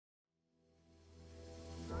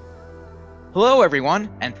Hello,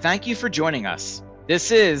 everyone, and thank you for joining us.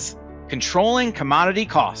 This is Controlling Commodity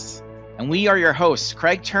Costs, and we are your hosts,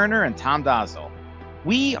 Craig Turner and Tom Dosdell.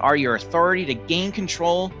 We are your authority to gain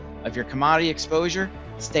control of your commodity exposure,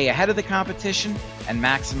 stay ahead of the competition, and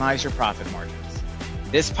maximize your profit margins.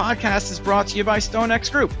 This podcast is brought to you by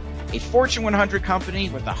StoneX Group, a Fortune 100 company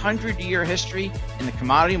with a 100-year history in the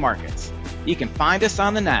commodity markets. You can find us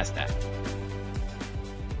on the NASDAQ.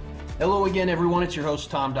 Hello again, everyone. It's your host,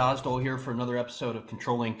 Tom Dosdell, here for another episode of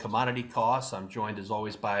Controlling Commodity Costs. I'm joined, as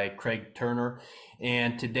always, by Craig Turner.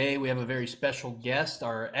 And today we have a very special guest,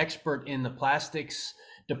 our expert in the plastics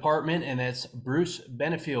department, and that's Bruce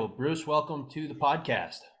Benefiel. Bruce, welcome to the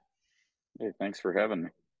podcast. Hey, thanks for having me.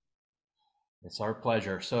 It's our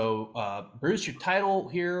pleasure. So, Bruce, your title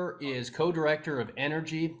here is Co-Director of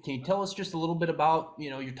Energy. Can you tell us just a little bit about,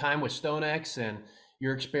 your time with StoneX and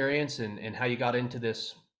your experience and how you got into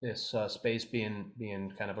this space,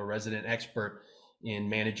 being kind of a resident expert in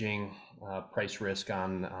managing price risk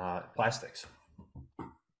on plastics?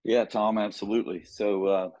 Yeah, Tom, absolutely.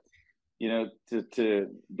 So, to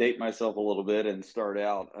date myself a little bit and start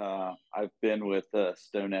out, I've been with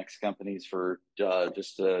StoneX companies for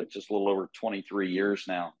just a little over 23 years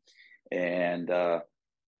now, and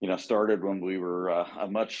started when we were a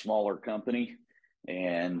much smaller company,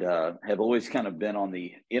 and have always kind of been on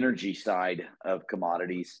the energy side of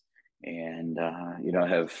commodities, and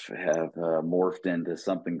have morphed into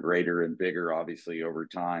something greater and bigger, obviously, over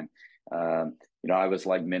time. I was,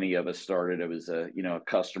 like many of us started, it was a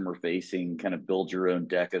customer facing kind of build your own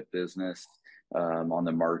deck of business on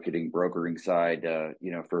the marketing brokering side,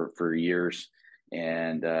 for years,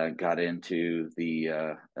 and got into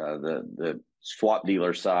the swap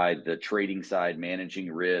dealer side, the trading side,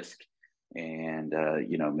 managing risk, and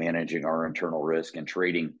managing our internal risk and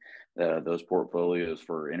trading those portfolios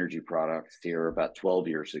for energy products here about 12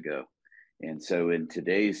 years ago. And so in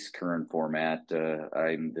today's current format,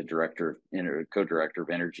 I'm the co-director of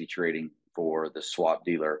energy trading for the swap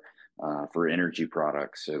dealer for energy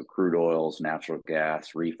products. So crude oils, natural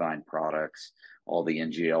gas, refined products, all the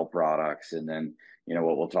NGL products, and then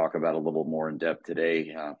what we'll talk about a little more in depth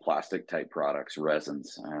today, plastic type products,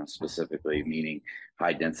 resins, specifically meaning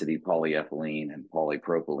high density polyethylene and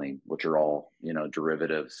polypropylene, which are all,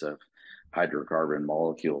 derivatives of hydrocarbon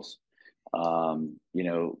molecules.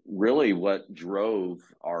 Really what drove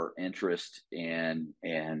our interest and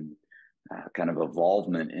kind of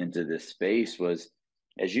involvement into this space was,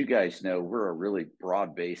 as you guys know, we're a really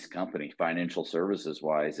broad-based company, financial services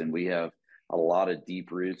wise, and we have a lot of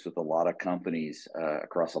deep roots with a lot of companies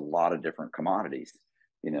across a lot of different commodities,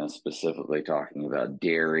 specifically talking about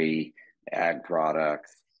dairy, ag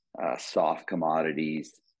products, soft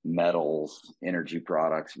commodities, metals, energy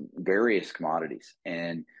products, various commodities.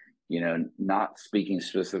 And, not speaking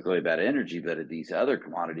specifically about energy, but these other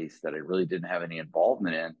commodities that I really didn't have any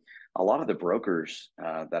involvement in, a lot of the brokers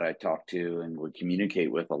that I talked to and would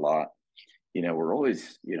communicate with a lot, we're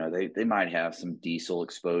always, they might have some diesel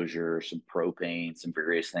exposure, some propane, some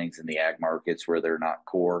various things in the ag markets where they're not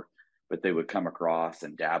core, but they would come across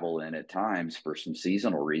and dabble in at times for some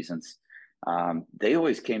seasonal reasons. They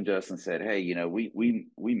always came to us and said, hey,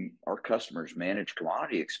 our customers manage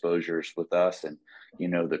commodity exposures with us, and,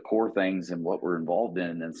 the core things and what we're involved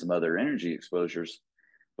in, and some other energy exposures,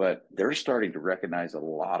 but they're starting to recognize a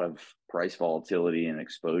lot of price volatility and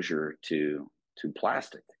exposure to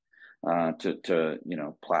plastic.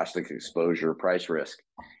 Plastic exposure, price risk.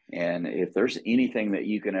 And if there's anything that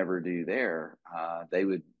you can ever do there, they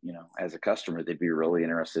would, as a customer, they'd be really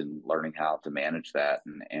interested in learning how to manage that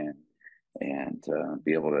and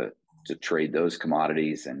be able to trade those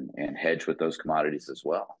commodities and hedge with those commodities as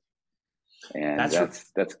well. And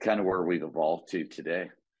that's kind of where we've evolved to today.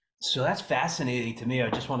 So that's fascinating to me. I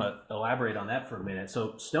just want to elaborate on that for a minute.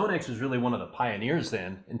 So StoneX was really one of the pioneers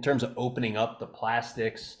then in terms of opening up the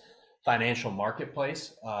plastics financial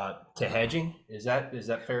marketplace to hedging. Is that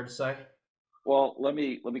fair to say? Well, let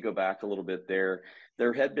me go back a little bit there.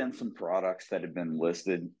 There had been some products that had been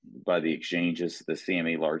listed by the exchanges, the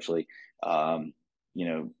CME largely, polyethylene,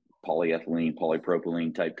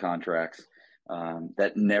 polypropylene type contracts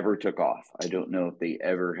that never took off. I don't know if they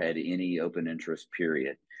ever had any open interest,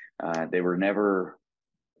 period. They were never,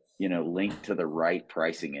 linked to the right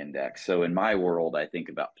pricing index. So in my world, I think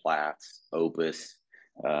about Platts, Opus,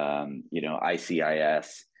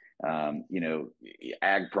 ICIS,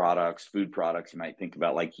 ag products, food products. You might think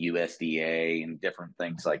about like USDA and different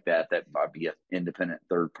things like that. That might be an independent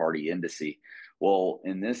third-party indice. Well,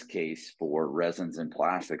 in this case, for resins and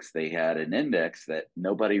plastics, they had an index that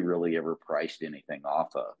nobody really ever priced anything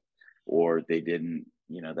off of, or they didn't,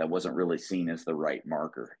 that wasn't really seen as the right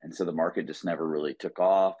marker. And so the market just never really took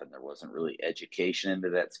off, and there wasn't really education into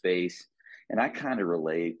that space. And I kind of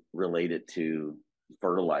relate it to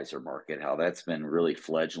fertilizer market, how that's been really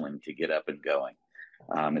fledgling to get up and going.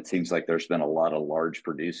 It seems like there's been a lot of large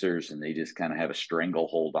producers, and they just kind of have a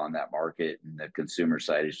stranglehold on that market, and the consumer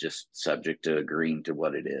side is just subject to agreeing to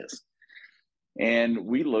what it is. And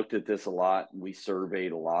we looked at this a lot. We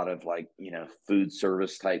surveyed a lot of food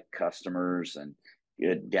service type customers and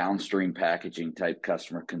downstream packaging type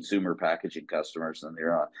consumer packaging customers, and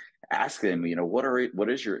they're asking them, what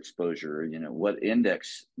is your exposure? What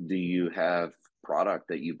index do you have product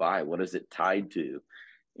that you buy? What is it tied to?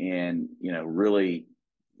 And really,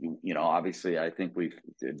 obviously, I think we've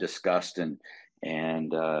discussed and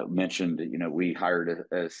mentioned. We hired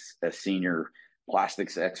a senior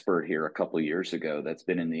plastics expert here a couple of years ago that's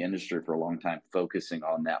been in the industry for a long time, focusing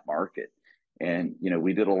on that market. And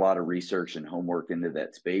we did a lot of research and homework into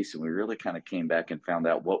that space, and we really kind of came back and found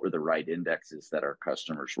out what were the right indexes that our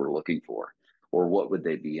customers were looking for, or what would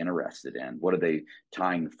they be interested in? What are they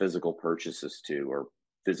tying physical purchases to, or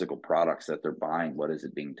physical products that they're buying? What is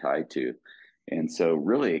it being tied to? And so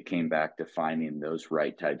really it came back to finding those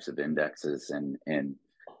right types of indexes and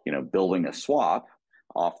building a swap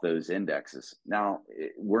off those indexes. Now,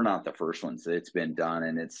 we're not the first ones. It's been done,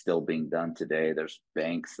 and it's still being done today. There's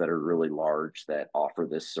banks that are really large that offer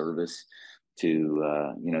this service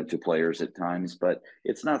to players at times, but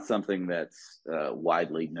it's not something that's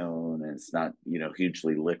widely known, and it's not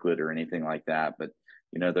hugely liquid or anything like that. But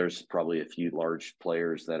there's probably a few large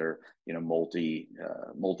players that are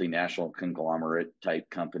multinational conglomerate type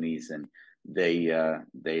companies, and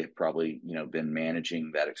they've probably been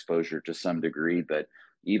managing that exposure to some degree. But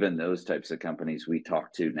even those types of companies we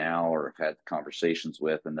talk to now or have had conversations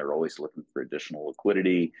with, and they're always looking for additional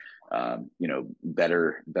liquidity,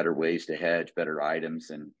 better ways to hedge, better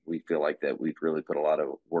items. And we feel like that we've really put a lot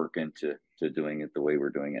of work into doing it the way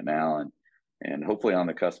we're doing it now, and hopefully on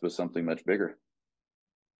the cusp of something much bigger.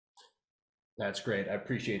 That's great. I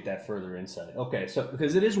appreciate that further insight. Okay, so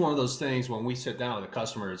because it is one of those things when we sit down with a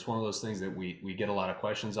customer, it's one of those things that we get a lot of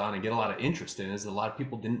questions on and get a lot of interest in, is that a lot of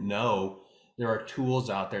people didn't know there are tools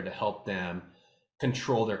out there to help them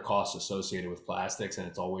control their costs associated with plastics. And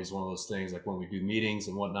it's always one of those things, like when we do meetings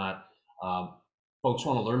and whatnot, folks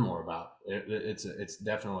want to learn more about it. It's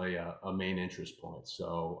definitely a main interest point.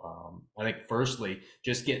 So I think firstly,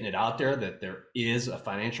 just getting it out there that there is a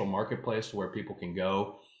financial marketplace where people can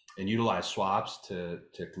go and utilize swaps to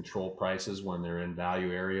control prices when they're in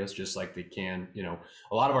value areas, just like they can.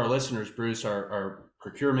 A lot of our listeners, Bruce, are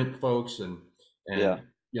procurement folks and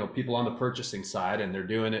Yeah. People on the purchasing side, and they're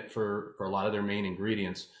doing it for a lot of their main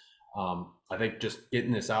ingredients. I think just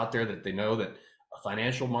getting this out there, that they know that a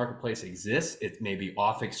financial marketplace exists. It may be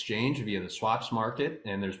off exchange via the swaps market,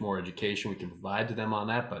 and there's more education we can provide to them on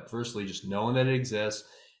that. But firstly, just knowing that it exists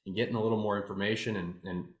and getting a little more information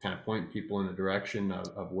and kind of pointing people in the direction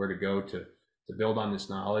of where to go to build on this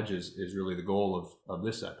knowledge is really the goal of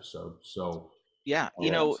this episode. So yeah,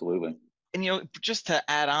 absolutely. And just to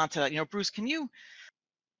add on to that, Bruce, can you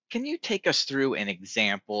take us through an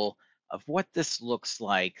example of what this looks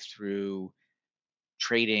like through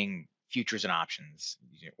trading futures and options,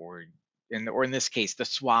 or in this case, the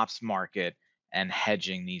swaps market, and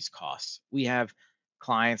hedging these costs? We have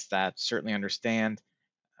clients that certainly understand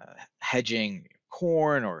hedging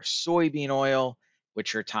corn or soybean oil,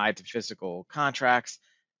 which are tied to physical contracts,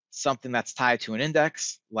 something that's tied to an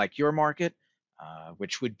index like your market,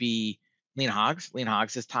 which would be lean hogs. Lean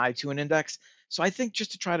hogs is tied to an index. So I think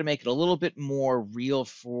just to try to make it a little bit more real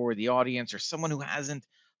for the audience, or someone who hasn't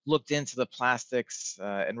looked into the plastics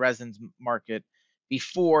and resins market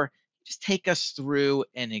before, just take us through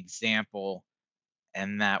an example,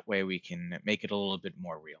 and that way we can make it a little bit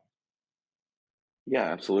more real. Yeah,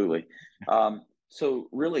 absolutely. So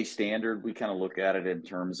really standard, we kind of look at it in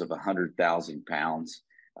terms of 100,000 pounds.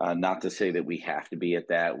 Not to say that we have to be at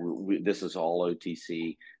that. This is all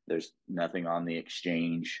OTC. There's nothing on the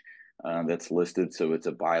exchange that's listed. So it's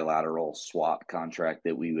a bilateral swap contract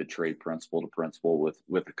that we would trade principal to principal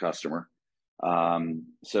with the customer.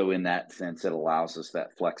 So in that sense, it allows us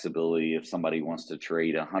that flexibility. If somebody wants to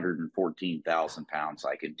trade 114,000 pounds,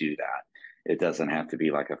 I can do that. It doesn't have to be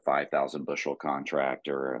like a 5,000 bushel contract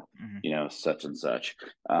or such and such.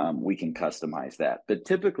 We can customize that, but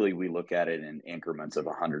typically we look at it in increments of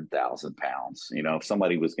 100,000 pounds. If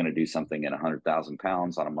somebody was going to do something in 100,000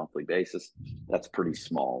 pounds on a monthly basis, that's pretty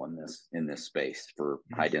small in this space for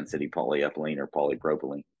high density polyethylene or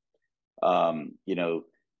polypropylene.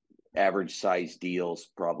 average size deals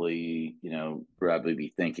probably, probably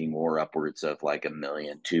be thinking more upwards of like 1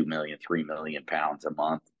 million, 2 million, 3 million pounds a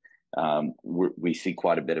month. We see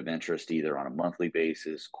quite a bit of interest either on a monthly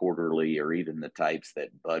basis, quarterly, or even the types that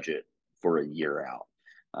budget for a year out.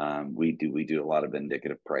 We do a lot of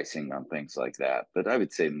indicative pricing on things like that, but I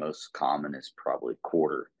would say most common is probably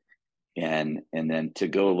quarter. And then to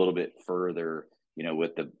go a little bit further,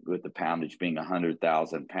 with the poundage being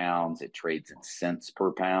 100,000 pounds, it trades in cents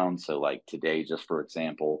per pound. So like today, just for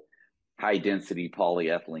example, high density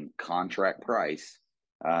polyethylene contract price,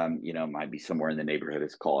 might be somewhere in the neighborhood.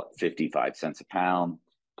 Let's call it 55 cents a pound.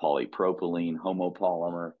 Polypropylene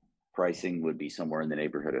homopolymer pricing would be somewhere in the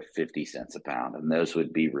neighborhood of 50 cents a pound, and those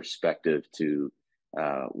would be respective to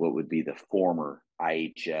what would be the former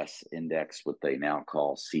IHS index, what they now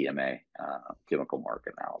call CMA, chemical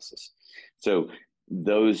market analysis. So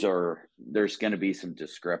there's going to be some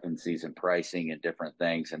discrepancies in pricing and different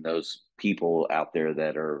things. And those people out there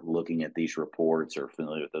that are looking at these reports or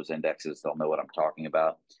familiar with those indexes, they'll know what I'm talking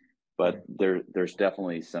about. But there's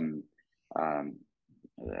definitely some,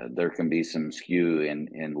 there can be some skew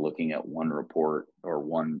in looking at one report or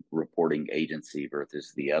one reporting agency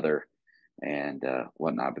versus the other, and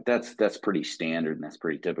whatnot. But that's pretty standard, and that's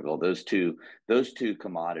pretty typical. Those two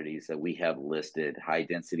commodities that we have listed, high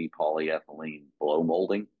density polyethylene blow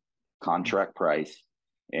molding contract price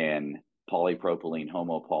and polypropylene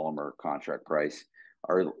homopolymer contract price,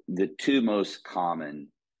 are the two most common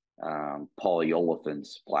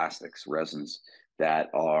polyolefins, plastics, resins that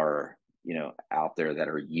are out there that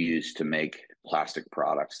are used to make plastic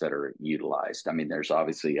products that are utilized. I mean, there's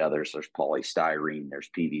obviously others. There's polystyrene,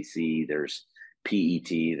 there's PVC, there's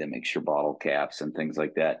PET that makes your bottle caps and things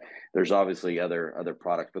like that. There's obviously other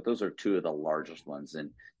products, but those are two of the largest ones.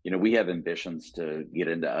 And we have ambitions to get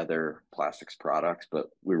into other plastics products, but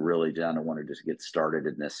we really don't want to just get started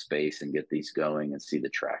in this space and get these going and see the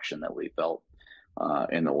traction that we felt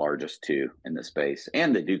in the largest two in the space.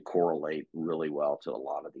 And they do correlate really well to a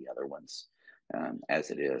lot of the other ones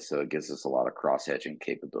as it is. So it gives us a lot of cross-hedging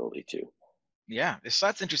capability too. Yeah, so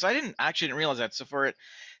that's interesting. I didn't realize that. So for it,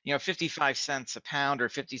 55 cents a pound or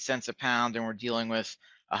 50 cents a pound, and we're dealing with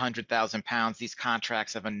 100,000 pounds, these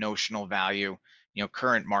contracts have a notional value,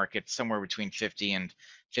 current market somewhere between 50 and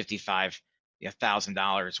 55,000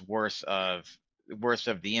 dollars worth of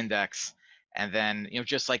the index. And then,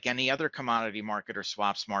 just like any other commodity market or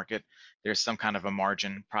swaps market, there's some kind of a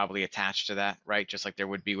margin probably attached to that, right? Just like there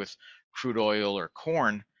would be with crude oil or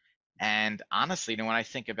corn. And honestly, when I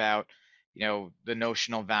think about, the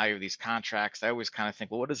notional value of these contracts, I always kind of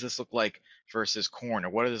think, well, what does this look like versus corn, or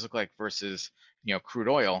what does this look like versus, crude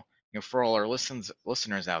oil? For all our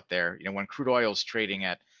listeners out there, when crude oil is trading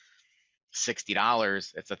at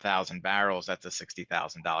 $60, it's 1,000 barrels. That's a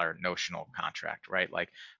 $60,000 notional contract, right? Like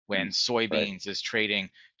when soybeans is trading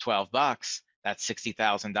 $12, that's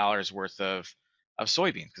 $60,000 worth of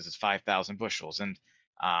soybeans because it's 5,000 bushels. And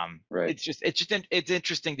it's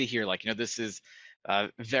interesting to hear, like, this is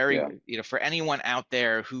very, for anyone out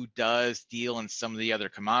there who does deal in some of the other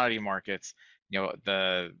commodity markets,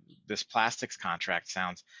 this plastics contract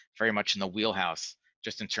sounds very much in the wheelhouse,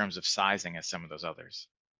 just in terms of sizing as some of those others.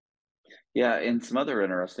 Yeah, and some other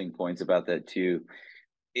interesting points about that too.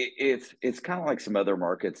 It's kind of like some other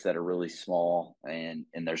markets that are really small and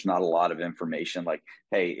there's not a lot of information. Like,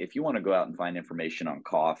 hey, if you want to go out and find information on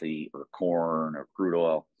coffee or corn or crude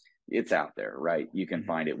oil, it's out there, right? You can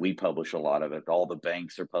find it. We publish a lot of it. All the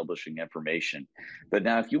banks are publishing information. But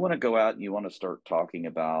now if you want to go out and you want to start talking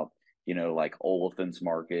about, like olefins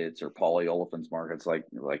markets or polyolefins markets, like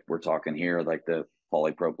we're talking here, like the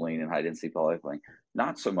polypropylene and high density polyethylene,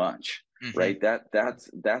 not so much. Right.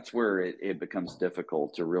 That's where it becomes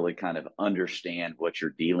difficult to really kind of understand what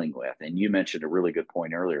you're dealing with. And you mentioned a really good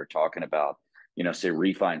point earlier, talking about, say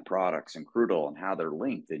refined products and crude oil and how they're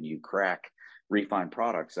linked, and you crack refined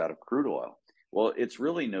products out of crude oil. Well, it's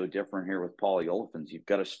really no different here with polyolefins. You've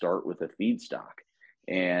got to start with a feedstock,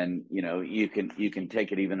 and you can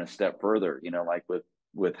take it even a step further. Like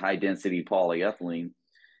with high density polyethylene,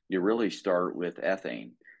 you really start with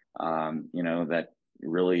ethane. That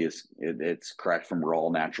really it's cracked from raw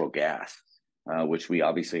natural gas, which we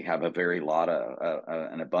obviously have a very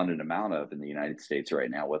an abundant amount of in the United States right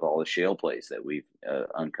now with all the shale plays that we've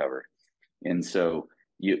uncovered. And so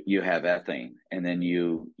you have ethane, and then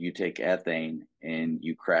you take ethane and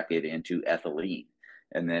you crack it into ethylene,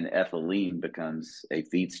 and then ethylene becomes a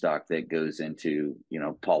feedstock that goes into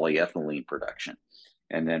polyethylene production.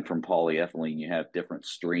 And then from polyethylene, you have different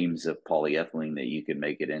streams of polyethylene that you can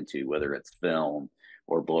make it into, whether it's film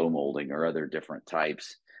or blow molding or other different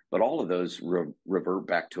types. But all of those revert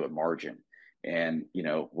back to a margin. And,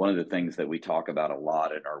 one of the things that we talk about a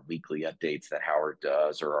lot in our weekly updates that Howard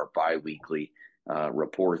does, or our biweekly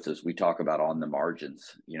reports, is we talk about on the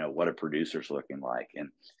margins, what a producer's looking like, and,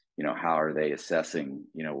 how are they assessing,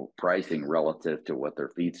 pricing relative to what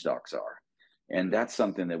their feedstocks are. And that's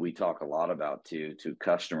something that we talk a lot about to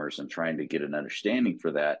customers, and trying to get an understanding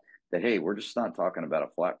for that, hey, we're just not talking about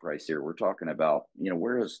a flat price here. We're talking about,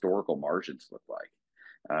 where historical margins look like.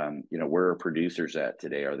 Where are producers at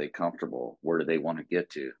today? Are they comfortable? Where do they want to get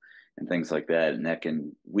to? And things like that.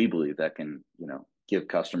 And we believe that can, give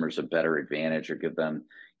customers a better advantage, or give them,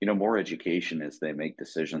 more education as they make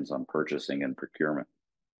decisions on purchasing and procurement.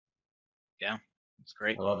 Yeah, that's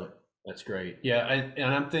great. I love it. That's great. Yeah,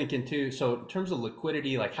 and I'm thinking too. So in terms of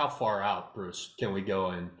liquidity, like how far out, Bruce, can we go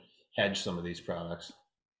and hedge some of these products?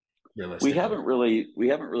 We haven't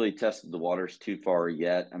really tested the waters too far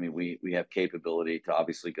yet. I mean, we have capability to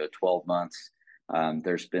obviously go 12 months.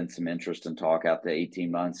 There's been some interest and talk out to 18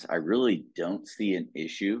 months. I really don't see an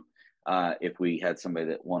issue if we had somebody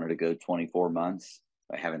that wanted to go 24 months.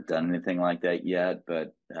 I haven't done anything like that yet,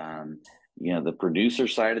 but the producer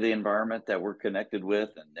side of the environment that we're connected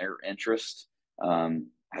with, and their interest,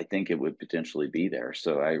 I think it would potentially be there.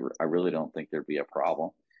 So I really don't think there'd be a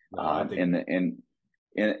problem. No, I think...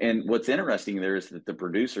 And what's interesting there is that the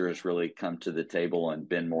producer has really come to the table and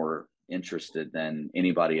been more interested than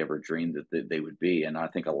anybody ever dreamed that they would be. And I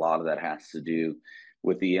think a lot of that has to do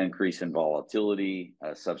with the increase in volatility,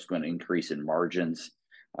 subsequent increase in margins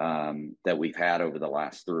that we've had over the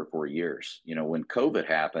last 3 or 4 years. When COVID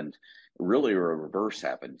happened, really a reverse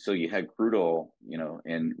happened. So you had crude oil,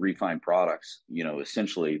 and refined products,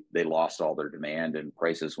 essentially they lost all their demand, and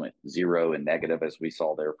prices went zero and negative, as we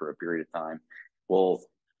saw there for a period of time. Well,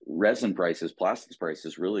 resin prices, plastics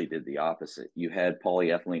prices really did the opposite. You had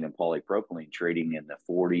polyethylene and polypropylene trading in the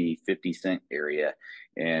 40, 50 cent area,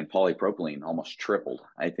 and polypropylene almost tripled.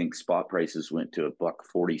 I think spot prices went to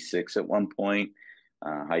 $1.46 at one point.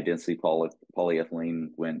 High density polyethylene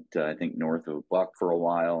went, I think, north of $1 for a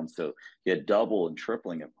while. And so you had double and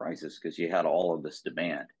tripling of prices because you had all of this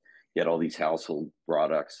demand. You had all these household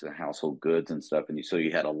products and household goods and stuff. And so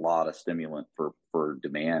you had a lot of stimulant for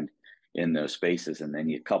demand in those spaces. And then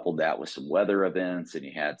you coupled that with some weather events, and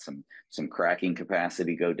you had some cracking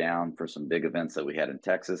capacity go down for some big events that we had in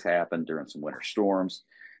Texas happen during some winter storms.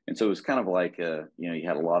 And so it was kind of like, you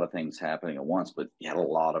had a lot of things happening at once, but you had a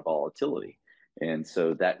lot of volatility. And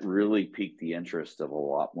so that really piqued the interest of a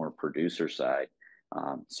lot more producer side.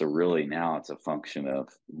 So really now it's a function of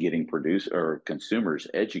getting consumers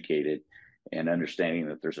educated and understanding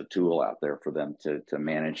that there's a tool out there for them to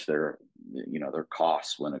manage their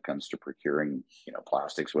costs when it comes to procuring,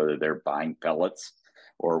 plastics, whether they're buying pellets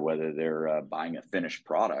or whether they're buying a finished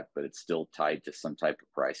product, but it's still tied to some type of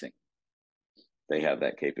pricing. They have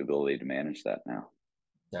that capability to manage that now.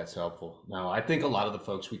 That's helpful. Now, I think a lot of the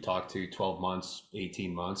folks we talk to, 12 months,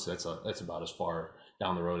 18 months, that's about as far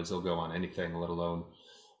down the road as they'll go on anything, let alone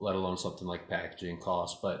something like packaging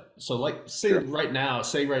costs. But so right now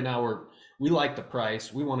we like the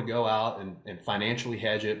price. We want to go out and financially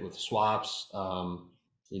hedge it with swaps,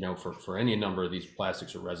 for any number of these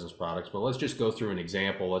plastics or resins products. But let's just go through an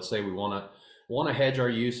example. Let's say we want to hedge our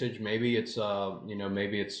usage. Maybe it's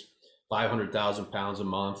 500,000 pounds a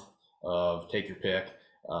month of, take your pick.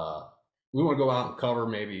 We want to go out and cover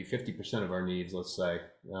maybe 50% of our needs, let's say.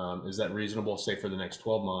 Is that reasonable? Say for the next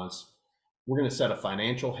 12 months, we're going to set a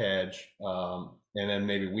financial hedge. And then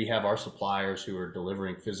maybe we have our suppliers who are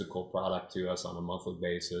delivering physical product to us on a monthly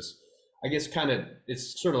basis. I guess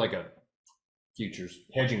it's sort of like a futures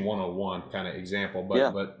hedging 101 kind of example,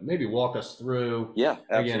 but maybe walk us through. Yeah,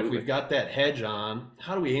 absolutely. Again, if we've got that hedge on,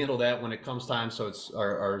 how do we handle that when it comes time? So it's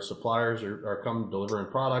our suppliers are coming delivering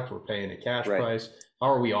product, we're paying a cash price. How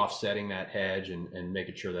are we offsetting that hedge and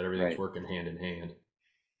making sure that everything's working hand in hand?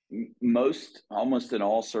 Almost in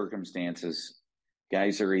all circumstances,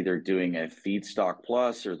 guys are either doing a feedstock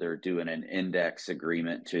plus, or they're doing an index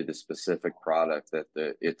agreement to the specific product that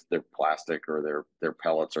it's their plastic or their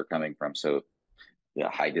pellets are coming from. So the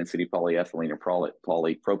high density polyethylene or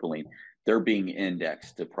polypropylene, they're being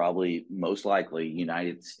indexed to probably most likely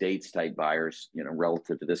United States type buyers,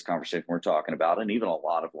 relative to this conversation we're talking about, and even a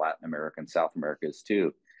lot of Latin America and South Americas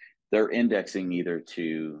too. They're indexing either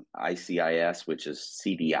to ICIS, which is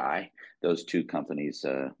CDI. Those two companies,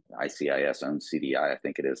 ICIS owns CDI, I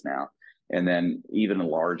think it is now. And then even a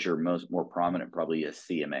larger, more prominent probably is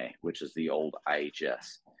CMA, which is the old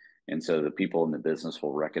IHS. And so the people in the business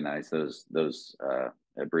will recognize those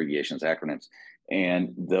abbreviations, acronyms.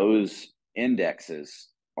 And those indexes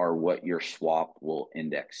are what your swap will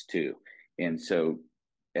index to. And so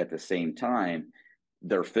at the same time,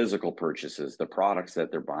 their physical purchases, the products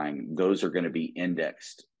that they're buying, those are going to be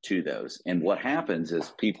indexed to those. And what happens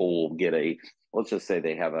is people will get let's just say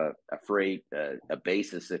they have a freight, a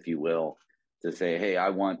basis, if you will, to say, hey, I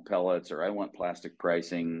want pellets or I want plastic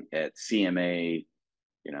pricing at CMA,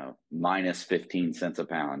 minus 15 cents a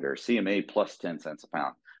pound, or CMA plus 10 cents a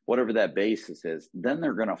pound, whatever that basis is. Then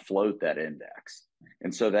they're going to float that index.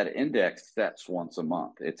 And so that index sets once a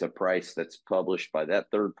month. It's a price that's published by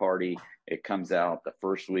that third party. It comes out the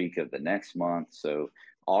first week of the next month. So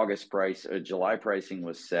July pricing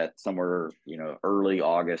was set somewhere, early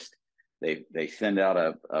August. They send out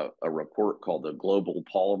a report called the Global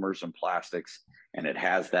Polymers and Plastics, and it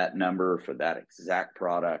has that number for that exact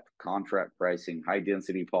product, contract pricing, high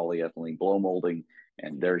density polyethylene, blow molding,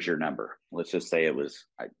 and there's your number. Let's just say it was,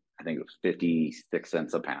 I think it was 56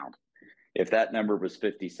 cents a pound. If that number was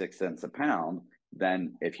 56 cents a pound,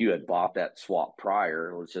 then if you had bought that swap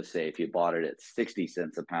prior, let's just say if you bought it at 60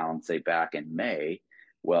 cents a pound, say back in May,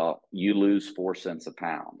 well, you lose 4 cents a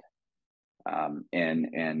pound.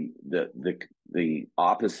 And the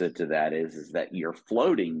opposite to that is that you're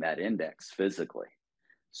floating that index physically.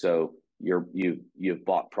 So you've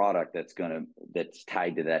bought product that's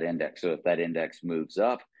tied to that index. So if that index moves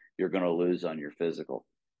up, you're going to lose on your physical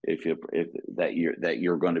if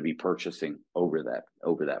you're going to be purchasing over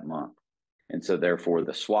that month. And so therefore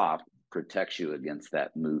the swap protects you against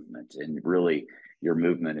that movement. And really your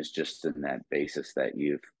movement is just in that basis that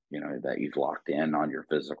you've locked in on your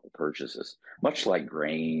physical purchases, much like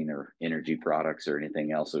grain or energy products or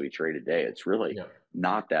anything else that we trade today. It's really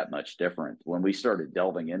not that much different. When we started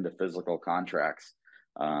delving into physical contracts,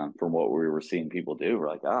 from what we were seeing people do, we're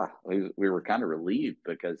like, we were kind of relieved,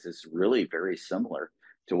 because it's really very similar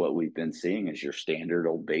to what we've been seeing as your standard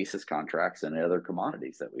old basis contracts and other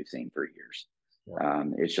commodities that we've seen for years.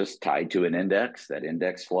 It's just tied to an index. That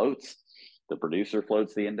index floats. The producer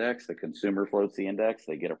floats the index, the consumer floats the index,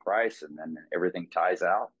 they get a price, and then everything ties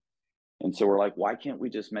out. And so we're like, why can't we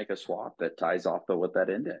just make a swap that ties off of what that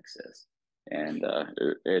index is? And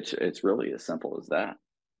it's really as simple as that.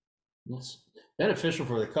 It's beneficial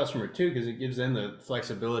for the customer too, because it gives them the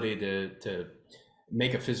flexibility to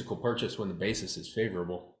make a physical purchase when the basis is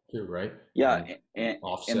favorable too, right? Yeah, and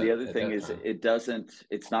the other thing is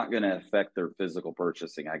it's not going to affect their physical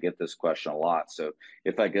purchasing. I get this question a lot. So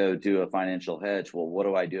if I go do a financial hedge, well, what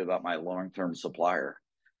do I do about my long-term supplier?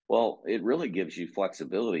 Well, it really gives you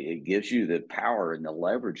flexibility. It gives you the power and the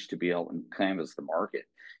leverage to be able to canvas the market.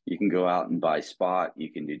 You can go out and buy spot.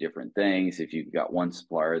 You can do different things. If you've got one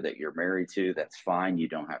supplier that you're married to, that's fine. You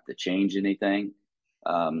don't have to change anything.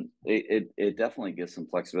 It definitely gives some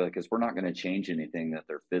flexibility, because we're not going to change anything that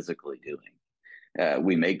they're physically doing.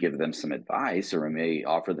 We may give them some advice, or we may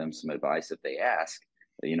offer them some advice if they ask,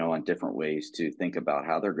 on different ways to think about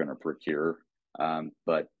how they're going to procure.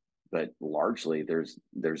 But largely there's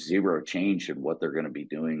zero change in what they're going to be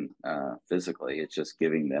doing physically. It's just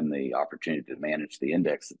giving them the opportunity to manage the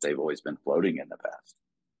index that they've always been floating in the past.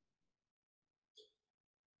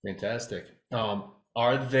 Fantastic.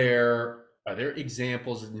 Are there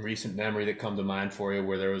examples in recent memory that come to mind for you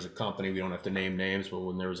where there was a company, we don't have to name names, but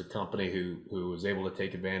when there was a company who was able to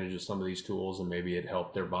take advantage of some of these tools and maybe it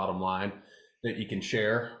helped their bottom line, that you can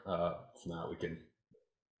share? If not, we can.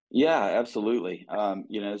 Yeah, absolutely.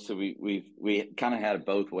 So we kind of had it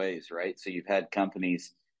both ways, right? So you've had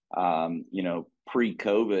companies,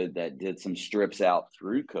 pre-COVID that did some strips out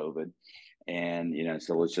through COVID. And,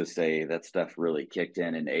 so let's just say that stuff really kicked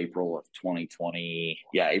in April of 2020.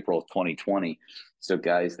 Yeah, April of 2020. So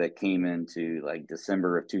guys that came into like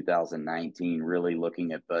December of 2019, really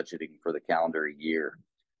looking at budgeting for the calendar year,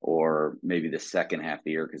 or maybe the second half of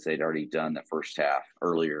the year, because they'd already done the first half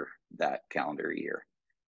earlier that calendar year.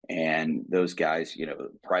 And those guys,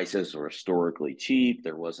 prices were historically cheap.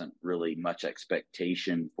 There wasn't really much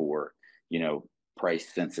expectation for,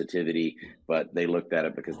 price sensitivity, but they looked at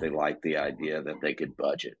it because they liked the idea that they could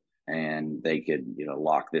budget and they could,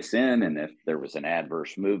 lock this in. And if there was an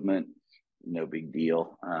adverse movement, no big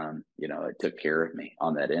deal. It took care of me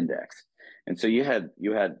on that index. And so you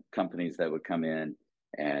had companies that would come in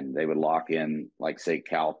and they would lock in, like say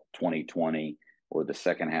Cal 2020 or the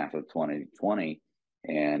second half of 2020.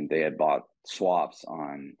 And they had bought swaps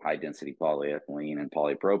on high density polyethylene and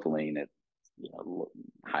polypropylene at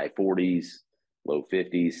high 40s, low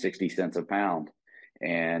 50s, 60 cents a pound.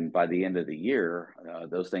 And by the end of the year,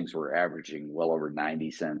 those things were averaging well over 90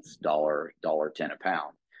 cents, $1.10 a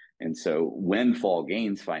pound. And so windfall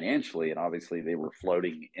gains financially, and obviously they were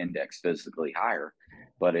floating index physically higher,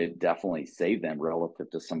 but it definitely saved them relative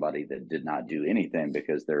to somebody that did not do anything,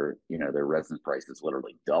 because their resin prices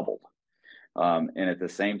literally doubled. And at the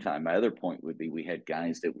same time, my other point would be we had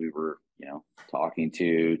guys that we were, talking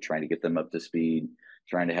to, trying to get them up to speed,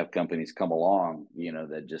 trying to have companies come along,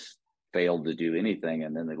 that just failed to do anything.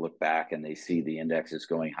 And then they look back and they see the indexes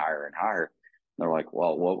going higher and higher. They're like,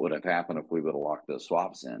 well, what would have happened if we would have locked those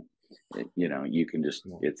swaps in? You can just,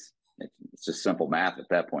 it's just simple math at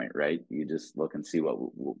that point, right? You just look and see what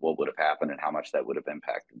would have happened and how much that would have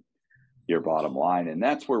impacted your bottom line. And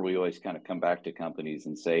that's where we always kind of come back to companies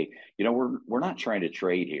and say, we're not trying to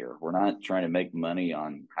trade here. We're not trying to make money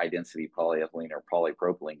on high density polyethylene or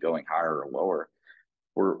polypropylene going higher or lower.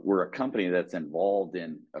 We're a company that's involved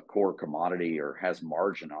in a core commodity or has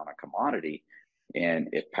margin on a commodity. And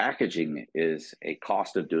if packaging is a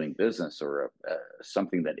cost of doing business or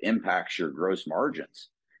something that impacts your gross margins,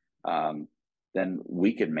 then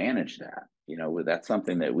we can manage that. That's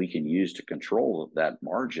something that we can use to control that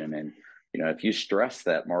margin. And if you stress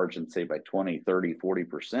that margin, say by 20, 30,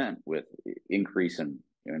 40% with increase in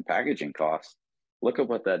packaging costs, look at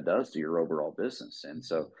what that does to your overall business. And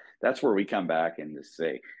so that's where we come back and just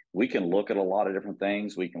say, we can look at a lot of different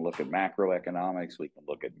things. We can look at macroeconomics. We can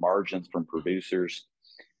look at margins from producers.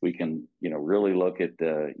 We can, really look at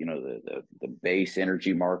the base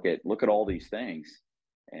energy market, look at all these things.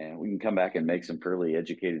 And we can come back and make some fairly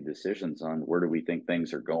educated decisions on where do we think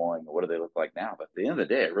things are going, what do they look like now. But at the end of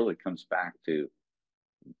the day, it really comes back to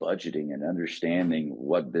budgeting and understanding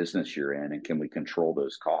what business you're in and can we control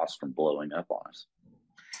those costs from blowing up on us.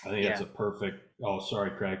 I think that's a perfect,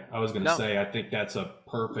 sorry, Craig. I was going to say, I think that's a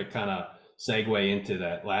perfect kind of segue into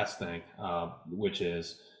that last thing, which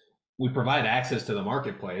is we provide access to the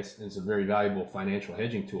marketplace and some very valuable financial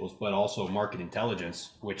hedging tools, but also market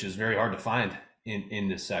intelligence, which is very hard to find in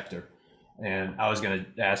this sector. And I was going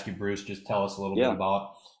to ask you, Bruce, just tell us a little bit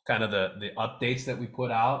about kind of the updates that we put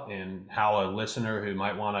out and how a listener who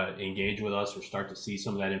might want to engage with us or start to see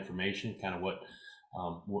some of that information, kind of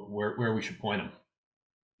where we should point them.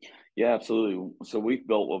 Yeah, absolutely. So we've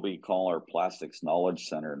built what we call our Plastics Knowledge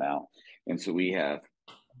Center now. And so we have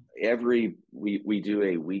we do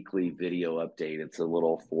a weekly video update. It's a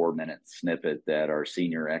little 4-minute snippet that our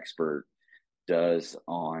senior expert does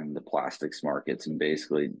on the plastics markets and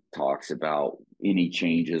basically talks about any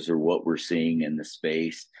changes or what we're seeing in the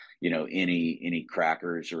space, any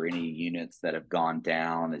crackers or any units that have gone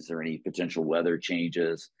down. Is there any potential weather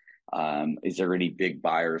changes? Is there any big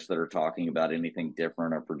buyers that are talking about anything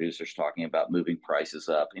different or producers talking about moving prices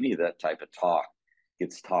up? Any of that type of talk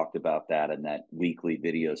gets talked about that in that weekly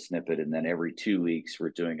video snippet. And then every 2 weeks, we're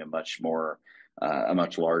doing a much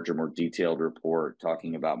larger, more detailed report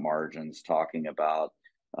talking about margins, talking about,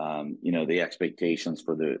 the expectations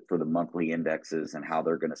for the monthly indexes and how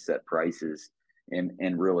they're going to set prices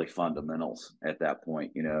and really fundamentals at that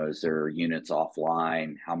point. Is there units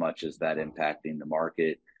offline? How much is that impacting the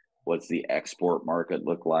market? What's the export market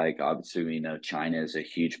look like? Obviously, we know China is a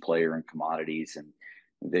huge player in commodities and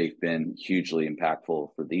they've been hugely impactful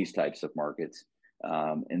for these types of markets.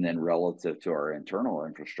 And then relative to our internal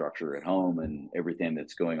infrastructure at home and everything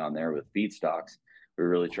that's going on there with feedstocks, we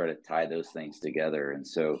really try to tie those things together. And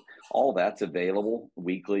so all that's available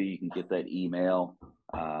weekly. You can get that email.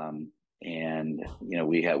 And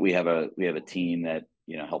we have a team that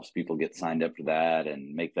helps people get signed up for that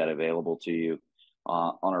and make that available to you.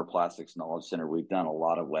 On our Plastics Knowledge Center, we've done a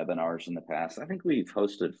lot of webinars in the past. I think we've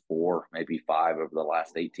hosted 4, maybe 5 over the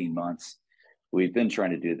last 18 months. We've been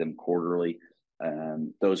trying to do them quarterly.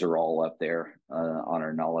 Those are all up there on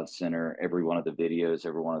our Knowledge Center. Every one of the videos,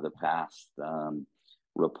 every one of the past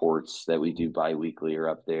reports that we do biweekly are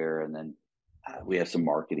up there. And then we have some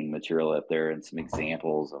marketing material up there and some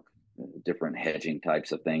examples of different hedging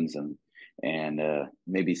types of things and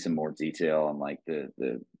maybe some more detail on like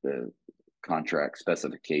the contract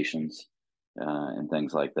specifications and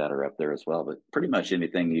things like that are up there as well. But pretty much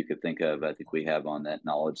anything you could think of, I think we have on that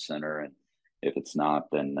Knowledge Center. And if it's not,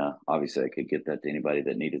 then obviously I could get that to anybody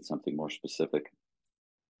that needed something more specific.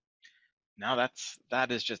 No,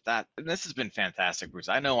 that is just that. And this has been fantastic, Bruce.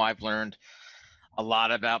 I know I've learned a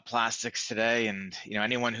lot about plastics today, and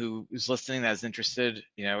anyone who's listening that is interested,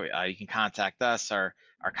 you can contact us. Our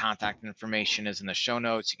contact information is in the show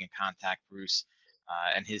notes. You can contact Bruce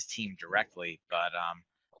and his team directly. But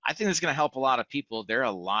I think this is going to help a lot of people. There are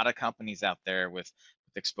a lot of companies out there with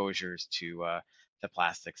exposures to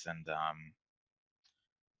plastics and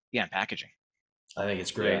and packaging. I think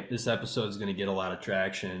it's great. Yeah. This episode is going to get a lot of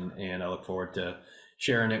traction, and I look forward to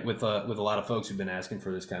sharing it with a lot of folks who've been asking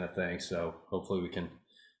for this kind of thing. So hopefully we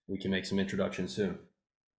can make some introductions soon.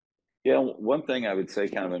 Yeah, one thing I would say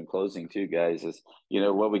kind of in closing too, guys, is,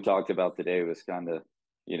 what we talked about today was kind of,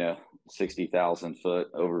 60,000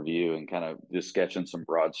 foot overview and kind of just sketching some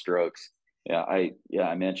broad strokes. I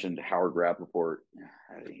mentioned Howard Rappaport.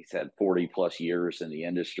 He's had 40 plus years in the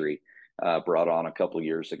industry. Brought on a couple of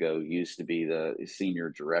years ago. Used to be the senior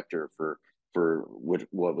director for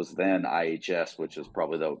what was then IHS, which is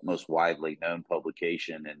probably the most widely known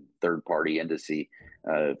publication and third party indice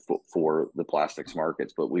for the plastics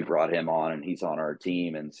markets. But we brought him on, and he's on our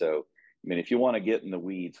team. And so, I mean, if you want to get in the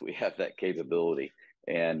weeds, we have that capability.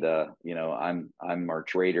 And I'm our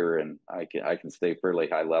trader, and I can stay fairly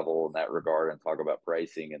high level in that regard and talk about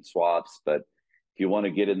pricing and swaps. But if you want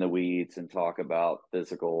to get in the weeds and talk about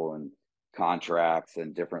physical and contracts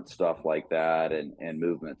and different stuff like that, and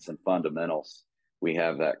movements and fundamentals, we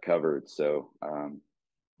have that covered. So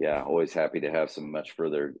always happy to have some much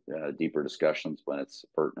further deeper discussions when it's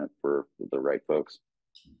pertinent for the right folks.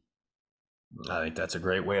 I think that's a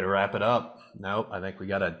great way to wrap it up. Nope, I think we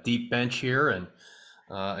got a deep bench here, and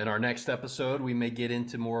in our next episode, we may get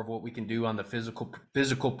into more of what we can do on the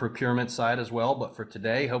physical procurement side as well. But for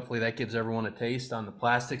today, hopefully that gives everyone a taste on the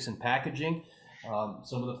plastics and packaging.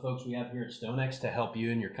 Some of the folks we have here at StoneX to help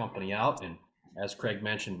you and your company out. And as Craig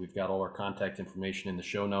mentioned, we've got all our contact information in the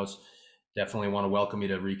show notes. Definitely want to welcome you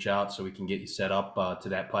to reach out so we can get you set up to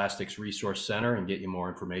that Plastics Resource Center and get you more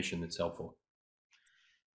information that's helpful.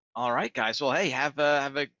 All right, guys. Well, hey, have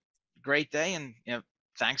a great day, and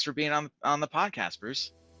thanks for being on the podcast,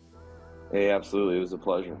 Bruce. Hey, absolutely. It was a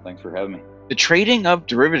pleasure. Thanks for having me. The trading of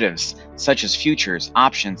derivatives, such as futures,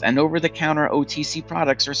 options, and over-the-counter OTC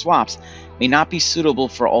products or swaps, may not be suitable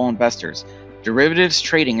for all investors. Derivatives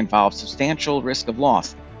trading involves substantial risk of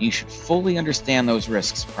loss, and you should fully understand those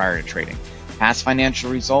risks prior to trading. Past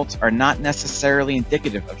financial results are not necessarily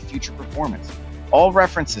indicative of future performance. All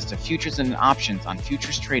references to futures and options on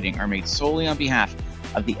futures trading are made solely on behalf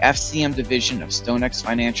of the FCM division of StoneX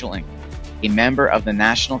Financial Inc., a member of the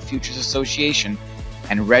National Futures Association,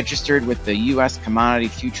 and registered with the U.S. Commodity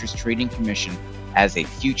Futures Trading Commission as a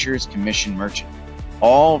Futures Commission merchant.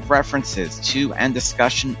 All references to and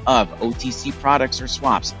discussion of OTC products or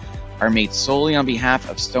swaps are made solely on behalf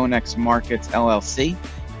of StoneX Markets LLC,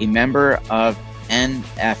 a member of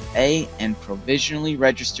NFA, and provisionally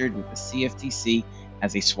registered with the CFTC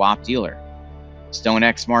as a swap dealer.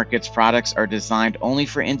 StoneX Markets products are designed only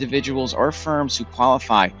for individuals or firms who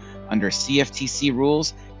qualify under CFTC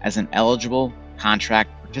rules as an eligible contract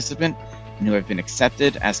participant and who have been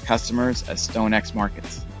accepted as customers of StoneX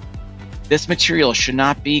Markets. This material should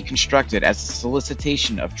not be constructed as a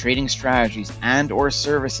solicitation of trading strategies and/or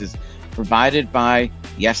services provided by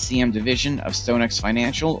the FCM division of StoneX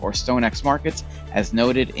Financial or StoneX Markets, as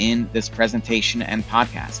noted in this presentation and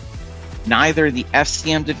podcast. Neither the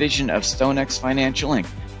FCM division of StoneX Financial Inc.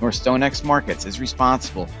 nor StoneX Markets is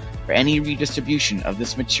responsible for any redistribution of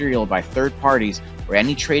this material by third parties or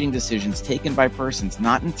any trading decisions taken by persons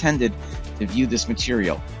not intended to view this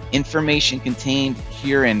material. Information contained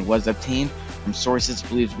herein was obtained from sources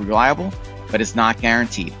believed reliable, but is not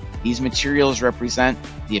guaranteed. These materials represent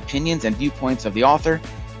the opinions and viewpoints of the author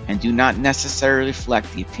and do not necessarily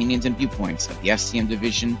reflect the opinions and viewpoints of the FCM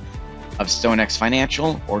division of StoneX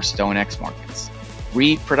Financial or StoneX Markets.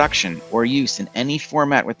 Reproduction or use in any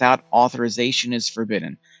format without authorization is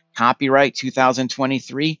forbidden. Copyright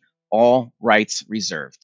 2023, all rights reserved.